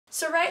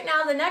So right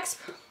now the next...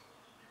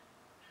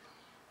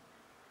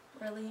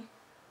 Really?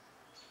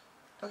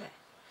 Okay.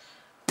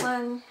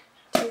 1,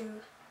 2,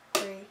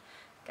 3,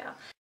 go.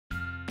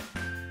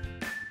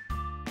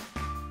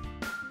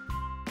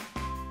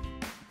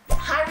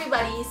 Hi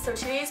everybody, so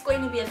today is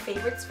going to be a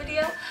favorites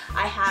video.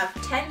 I have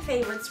 10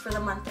 favorites for the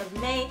month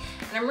of May,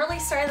 and I'm really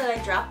sorry that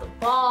I dropped the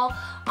ball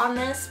on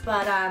this,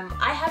 but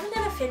I haven't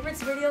done a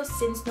favorites video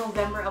since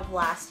November of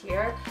last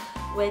year,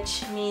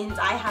 which means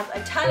I have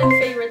a ton of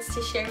favorites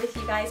to share with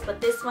you guys, but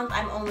this month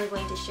I'm only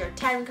going to share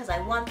 10 because I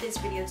want this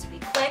video to be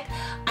quick.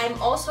 I'm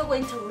also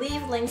going to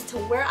leave links to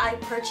where I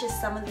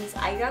purchased some of these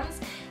items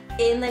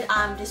in the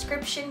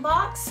description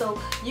box, so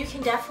you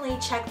can definitely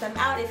check them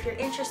out if you're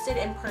interested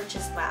and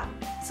purchase them.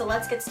 So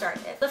let's get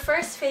started. The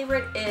first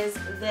favorite is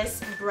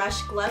this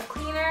brush glove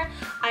cleaner.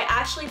 I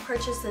actually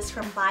purchased this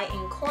from Buy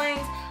in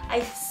Coins.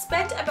 I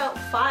spent about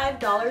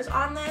 $5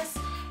 on this,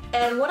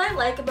 and what I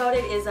like about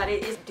it is that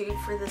it is due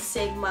for the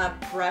Sigma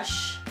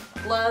brush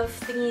glove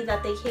thingy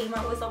that they came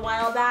out with a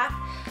while back.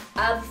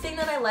 The thing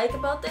that I like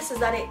about this is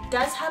that it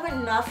does have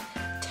enough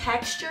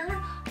texture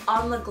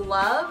on the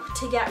glove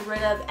to get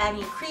rid of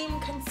any cream,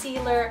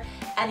 concealer,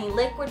 any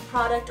liquid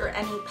product, or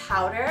any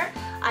powder.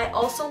 I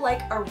also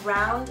like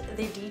around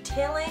the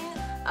detailing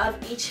of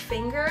each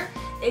finger.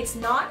 It's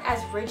not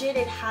as rigid.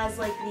 It has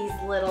like these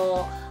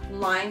little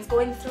lines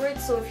going through it,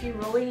 so if you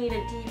really need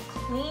a deep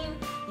clean,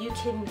 you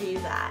can do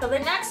that. So the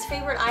next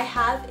favorite I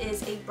have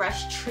is a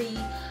brush tree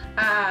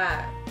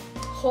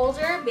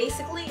holder.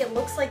 Basically it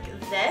looks like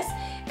this,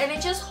 and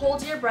it just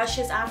holds your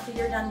brushes after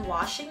you're done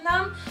washing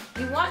them.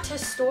 You want to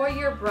store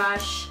your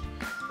brush,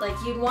 like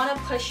you'd want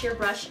to push your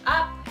brush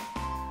up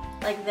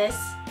like this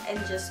and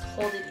just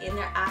hold it in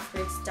there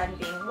after it's done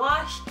being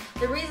washed.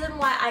 The reason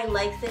why I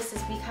like this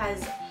is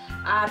because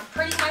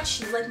pretty much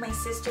she's like my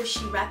sister.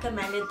 She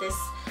recommended this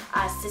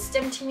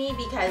system to me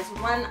because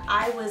when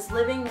I was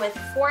living with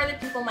 4 other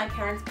people, my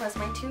parents plus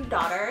my 2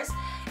 daughters,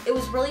 it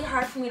was really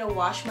hard for me to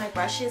wash my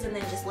brushes and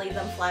then just lay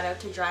them flat out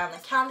to dry on the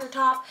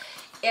countertop.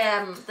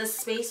 The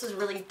space was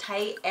really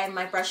tight and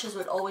my brushes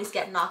would always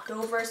get knocked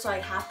over, so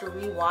I'd have to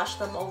rewash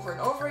them over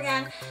and over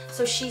again.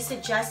 So she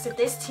suggested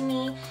this to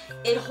me.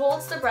 It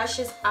holds the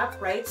brushes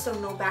upright so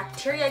no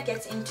bacteria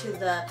gets into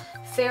the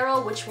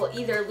ferrule, which will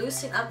either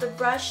loosen up the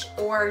brush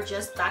or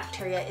just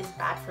bacteria is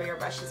bad for your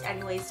brushes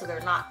anyway, so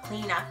they're not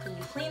clean after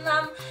you clean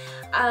them.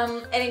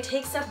 And it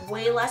takes up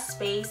way less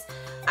space.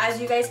 As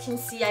you guys can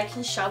see, I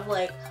can shove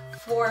like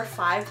 4 or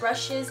 5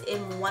 brushes in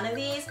one of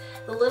these.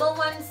 The little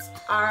ones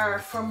are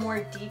for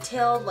more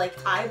detailed like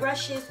eye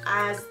brushes,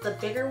 as the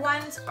bigger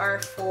ones are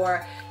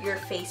for your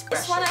face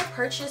brushes. This one I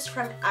purchased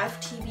from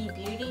FTB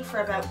Beauty for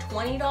about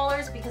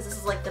 $20 because this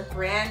is like the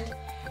brand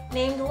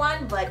named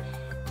one, but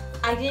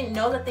I didn't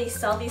know that they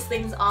sell these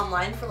things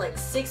online for like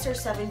 $6 or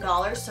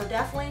 $7, so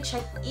definitely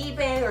check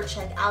eBay or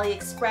check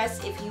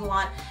AliExpress if you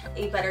want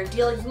a better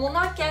deal. You will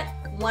not get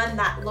one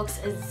that looks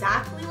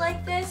exactly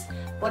like this,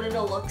 but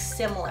it'll look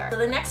similar. So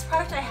the next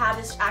product I have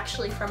is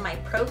actually from my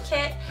Pro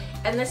Kit,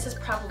 and this is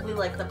probably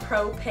like the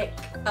Pro pick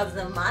of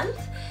the month,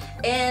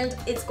 and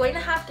it's going to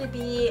have to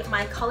be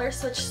my Color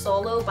Switch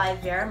Solo by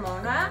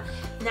Veramona.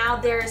 Now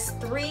there's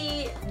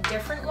 3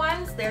 different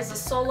ones. There's a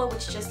Solo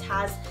which just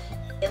has,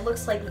 it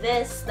looks like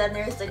this, then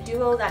there's the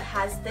Duo that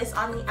has this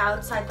on the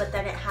outside, but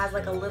then it has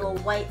like a little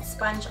white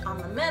sponge on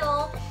the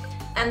middle,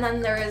 and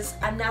then there's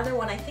another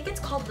one, I think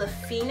it's called the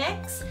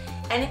Phoenix,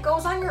 and it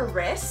goes on your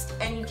wrist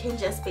and you can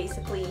just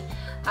basically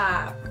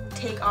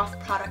take off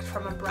product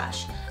from a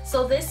brush.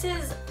 So this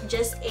is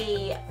just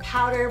a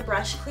powder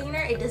brush cleaner.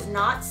 It does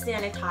not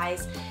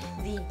sanitize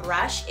the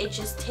brush, it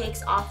just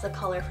takes off the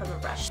color from the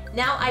brush.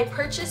 Now I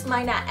purchased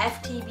mine at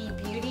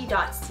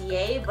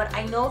ftbbeauty.ca, but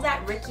I know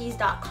that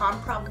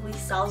rickies.com probably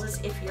sells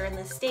this if you're in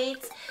the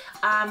States.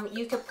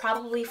 You could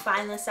probably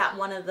find this at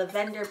one of the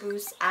vendor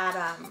booths at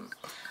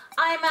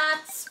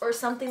IMATs or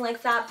something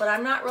like that, but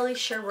I'm not really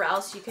sure where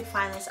else you could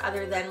find this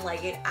other than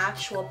like an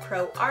actual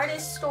pro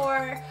artist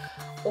store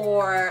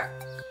or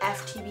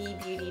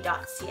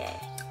ftbbeauty.ca.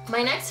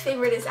 My next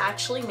favorite is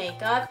actually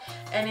makeup,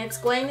 and it's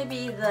going to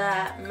be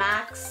the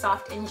MAC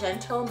Soft and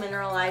Gentle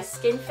Mineralized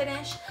Skin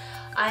Finish.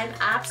 I'm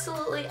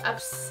absolutely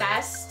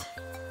obsessed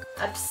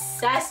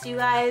you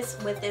guys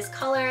with this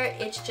color.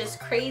 It's just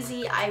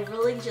crazy. I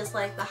really just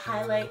like the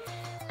highlight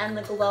and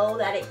the glow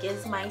that it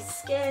gives my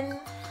skin.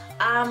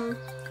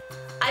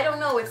 I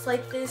don't know, it's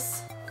like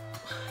this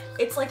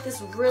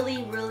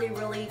really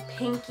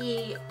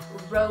pinky,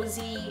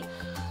 rosy,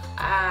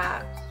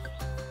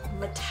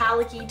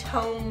 metallic-y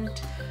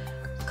toned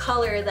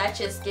color that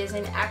just gives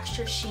an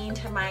extra sheen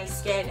to my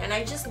skin, and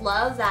I just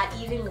love that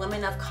even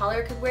women of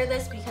color could wear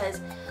this,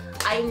 because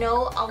I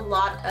know a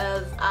lot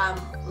of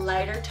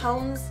lighter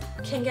tones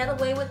can get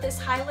away with this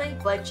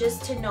highlight, but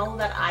just to know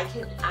that I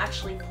can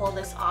actually pull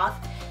this off,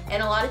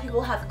 and a lot of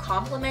people have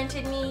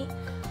complimented me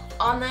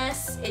on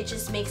this, it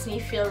just makes me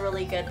feel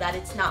really good that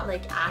it's not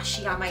like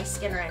ashy on my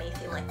skin or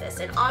anything like this.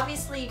 And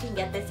obviously you can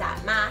get this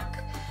at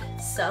MAC,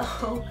 so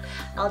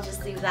I'll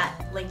just leave that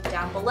link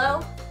down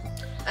below.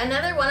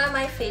 Another one of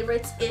my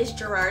favorites is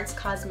Gerard's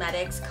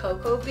Cosmetics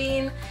Cocoa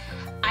Bean.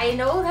 I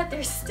know that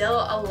there's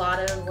still a lot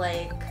of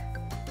like,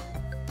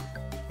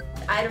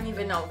 I don't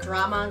even know,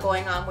 drama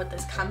going on with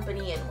this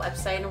company and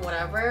website and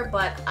whatever,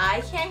 but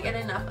I can't get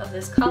enough of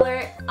this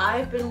color.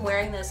 I've been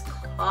wearing this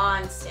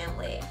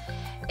constantly.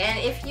 And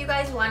if you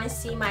guys want to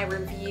see my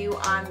review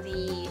on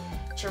the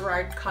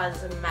Gerard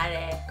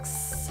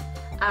Cosmetics,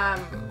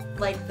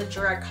 like the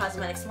Gerard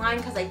Cosmetics line,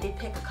 because I did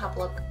pick up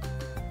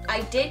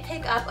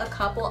a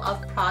couple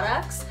of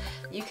products,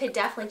 you could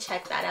definitely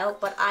check that out.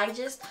 But I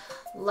just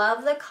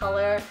love the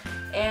color,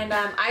 and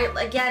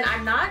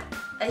I'm not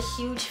a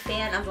huge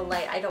fan of the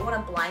light. I don't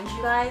want to blind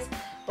you guys,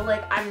 but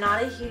like, I'm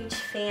not a huge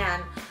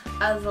fan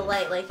of the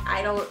light. Like,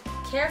 I don't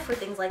care for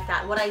things like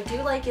that. What I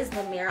do like is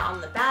the mirror on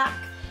the back,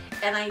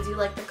 and I do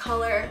like the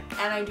color,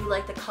 and I do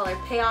like the color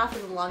payoff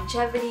and the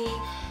longevity.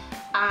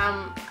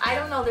 I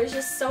don't know, there's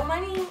just so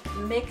many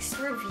mixed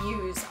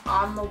reviews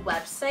on the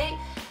website,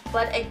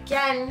 but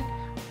again,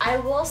 I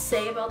will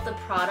say about the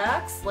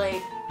products,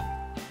 like,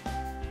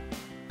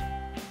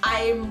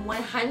 I'm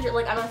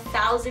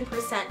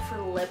 1,000% for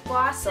the lip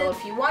gloss. So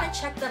if you want to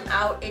check them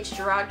out, it's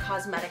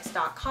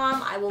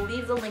GerardCosmetics.com. I will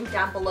leave the link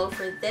down below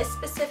for this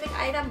specific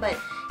item, but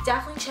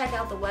definitely check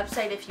out the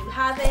website if you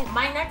haven't.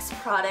 My next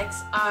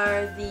products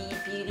are the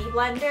beauty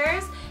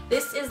blenders.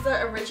 This is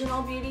the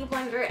original beauty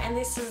blender, and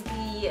this is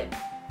the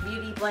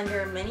beauty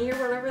blender mini, or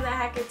whatever the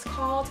heck it's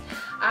called.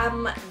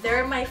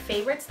 They're my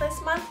favorites this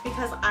month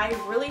because I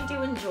really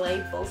do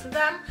enjoy both of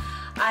them.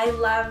 I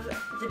love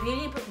the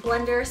beauty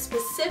blender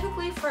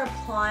specifically for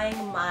applying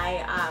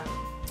my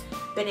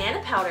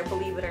banana powder,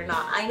 believe it or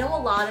not. I know a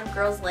lot of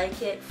girls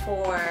like it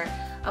for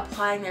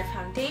applying their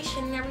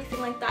foundation and everything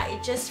like that.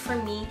 It just, for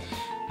me,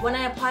 when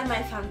I apply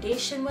my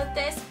foundation with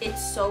this, it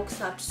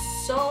soaks up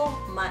so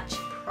much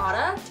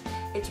product.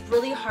 It's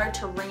really hard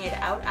to wring it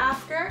out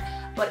after.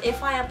 But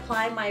if I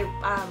apply my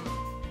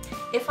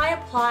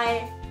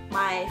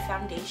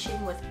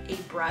foundation with a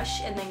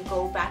brush and then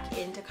go back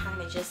in to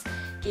kind of just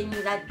give me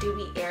that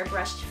dewy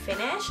airbrushed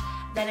finish,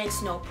 then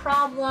it's no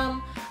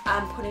problem.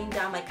 Putting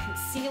down my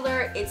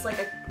concealer, it's like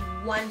a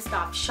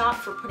one-stop shop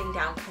for putting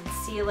down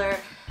concealer.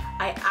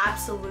 I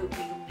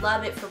absolutely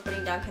love it for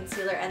putting down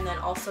concealer, and then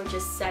also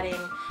just setting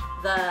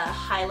the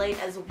highlight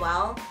as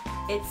well.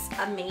 It's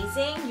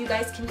amazing. You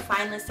guys can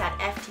find this at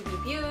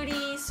FTB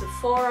Beauty,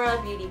 Sephora,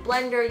 Beauty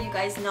Blender. You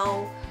guys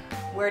know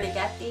where to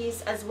get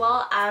these, as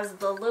well as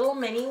the little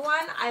mini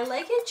one. I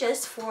like it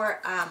just for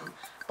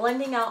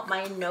blending out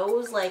my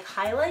nose, like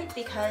highlight,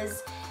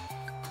 because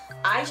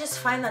I just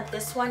find that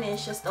this one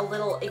is just a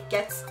little, it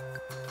gets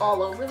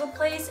all over the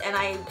place and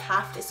I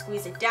have to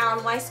squeeze it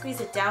down. Why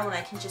squeeze it down when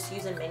I can just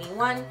use a mini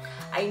one?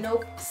 I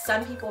know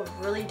some people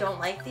really don't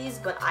like these,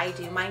 but I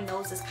do. My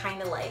nose is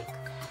kind of like,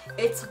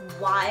 it's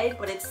wide,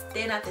 but it's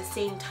thin at the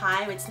same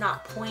time. It's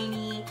not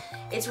pointy.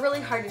 It's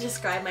really hard to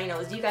describe my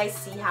nose. You guys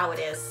see how it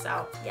is,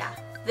 so yeah.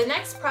 The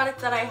next product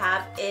that I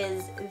have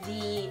is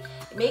the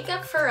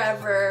Makeup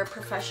Forever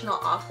Professional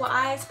Aqua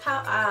Eyes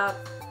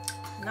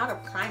not a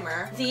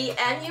primer, the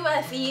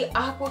MUFE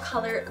Aqua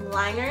Color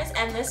liners,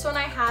 and this one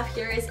I have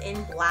here is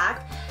in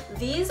black.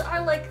 These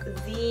are like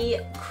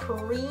the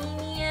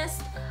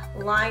creamiest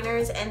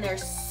liners, and they're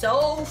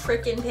so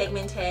freaking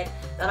pigmented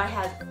that I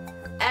have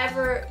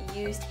ever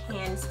used,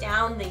 hands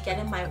down. They get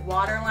in my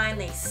waterline,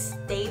 they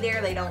stay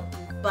there, they don't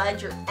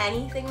budge or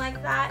anything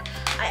like that.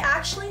 I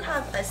actually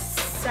have a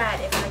set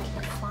if I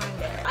can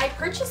find it. I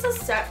purchased a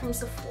set from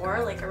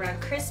Sephora like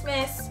around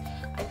Christmas.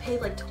 I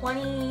paid like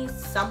 $20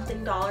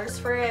 something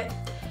for it.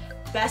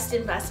 Best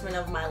investment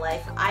of my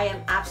life. I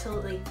am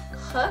absolutely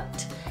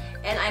hooked,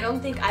 and I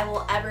don't think I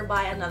will ever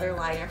buy another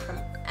liner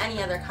from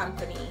any other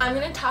company. I'm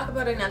going to talk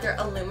about another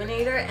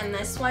illuminator, and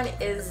this one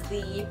is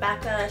the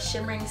Becca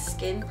Shimmering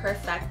Skin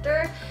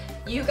Perfector.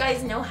 You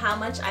guys know how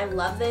much I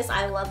love this.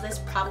 I love this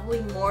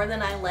probably more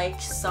than I like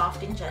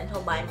Soft and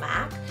Gentle by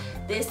MAC.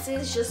 This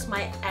is just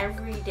my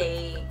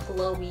everyday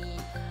glowy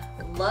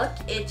look.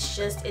 It's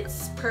just,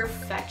 it's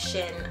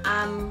perfection.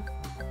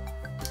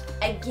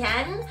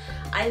 Again,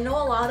 I know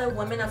a lot of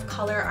women of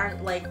color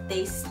aren't like,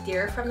 they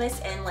steer from this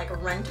and like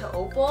run to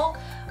Opal,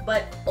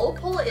 but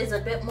Opal is a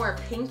bit more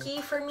pinky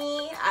for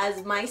me,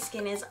 as my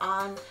skin is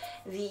on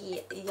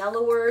the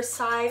yellower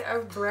side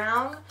of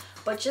brown.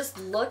 But just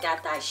look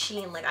at that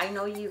sheen. Like, I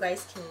know you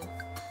guys can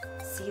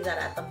see that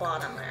at the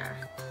bottom there.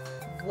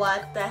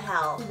 What the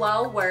hell?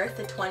 Well worth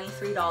the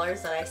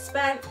 $23 that I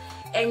spent.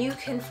 And you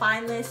can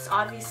find this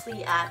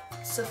obviously at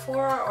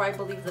Sephora, or I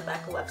believe the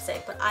Becca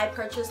website, but I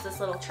purchased this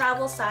little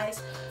travel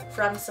size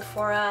from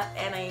Sephora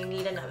and I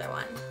need another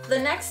one. The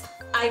next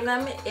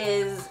item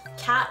is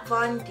Kat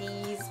Von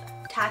D's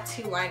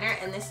tattoo liner,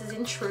 and this is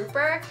in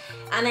Trooper,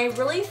 and I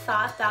really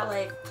thought that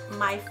like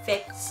my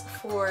fix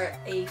for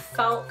a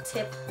felt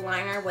tip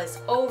liner was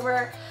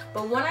over,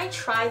 but when I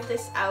tried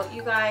this out,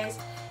 you guys,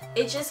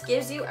 it just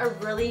gives you a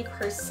really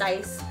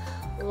precise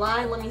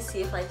line. Let me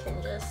see if I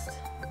can just,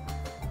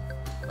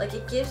 like,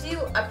 it gives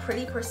you a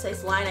pretty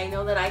precise line. I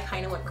know that I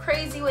kind of went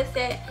crazy with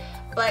it,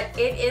 but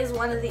it is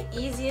one of the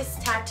easiest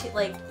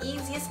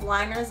easiest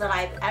liners that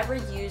I've ever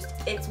used.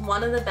 It's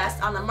one of the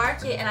best on the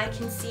market, and I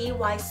can see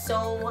why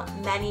so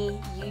many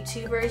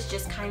YouTubers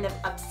just kind of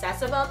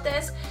obsess about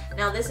this.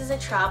 Now this is a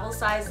travel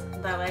size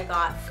that I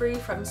got free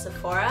from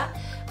Sephora,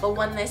 but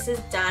when this is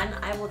done,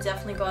 I will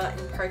definitely go out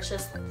and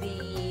purchase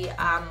the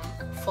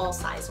full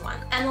size one.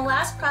 And the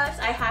last product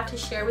I have to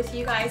share with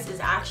you guys is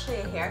actually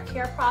a hair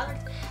care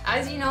product.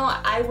 As you know,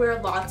 I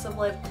wear lots of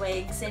like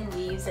wigs and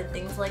weaves and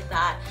things like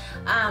that.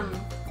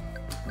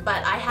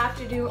 But I have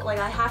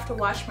to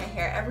wash my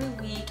hair every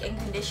week and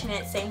condition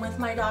it. Same with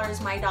my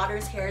daughter's. My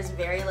daughter's hair is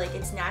very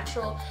it's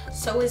natural,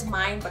 so is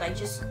mine, but I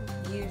just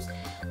use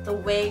the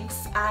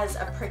wigs as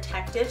a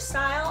protective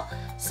style.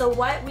 So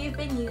what we've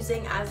been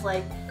using as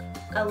like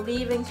a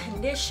leave-in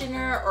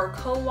conditioner or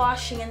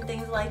co-washing and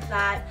things like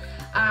that,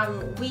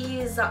 we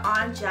use the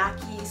Aunt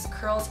Jackie's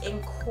Curls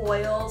in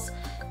Coils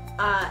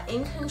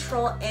In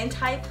Control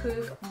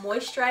Anti-Poof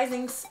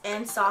Moisturizing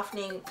and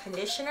Softening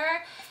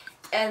Conditioner.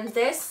 And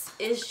this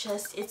is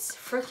just, it's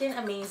freaking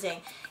amazing.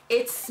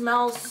 It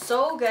smells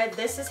so good.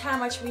 This is how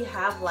much we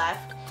have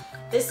left.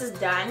 This is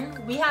done.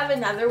 We have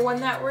another one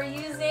that we're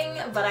using,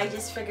 but I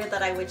just figured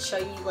that I would show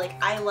you. Like,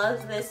 I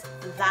love this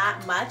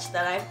that much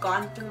that I've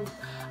gone through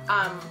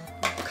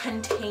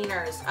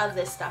containers of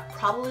this stuff.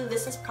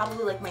 This is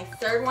probably like my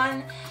third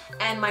one,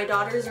 and my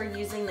daughters are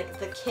using like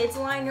the kids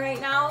line right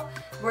now.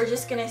 We're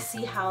just gonna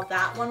see how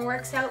that one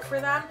works out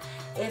for them.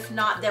 If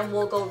not, then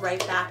we'll go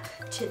right back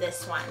to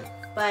this one.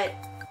 But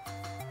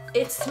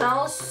it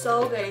smells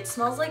so good. It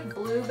smells like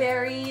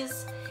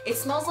blueberries. It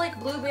smells like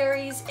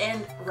blueberries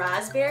and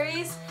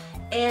raspberries,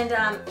 and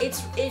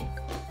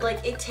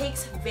it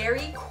takes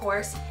very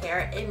coarse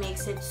hair. It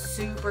makes it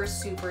super,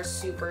 super,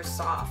 super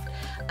soft.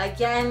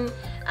 Again,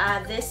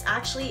 this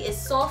actually is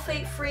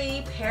sulfate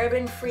free,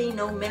 paraben free,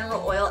 no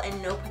mineral oil,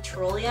 and no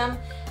petroleum.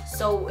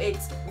 So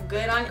it's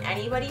good on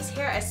anybody's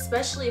hair,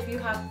 especially if you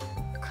have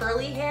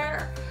curly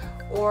hair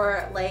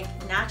or like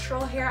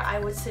natural hair. I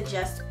would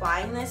suggest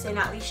buying this and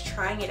at least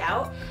trying it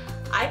out.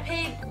 I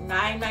paid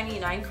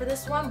 $9.99 for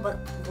this one, but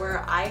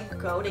where I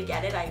go to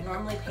get it, I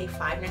normally pay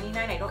 $5.99.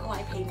 I don't know why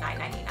I paid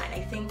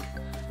 $9.99.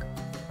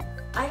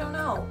 I don't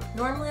know.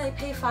 Normally I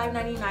pay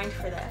 $5.99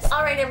 for this.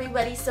 Alright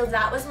everybody, so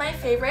that was my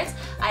favorites.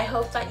 I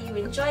hope that you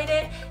enjoyed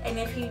it, and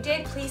if you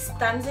did, please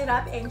thumbs it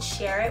up and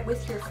share it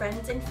with your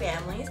friends and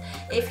families.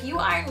 If you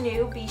are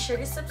new, be sure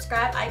to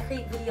subscribe. I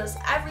create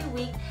videos every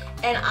week,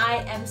 and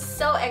I am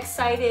so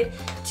excited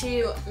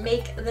to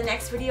make the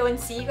next video and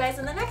see you guys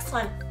in the next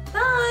one.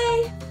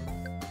 Bye!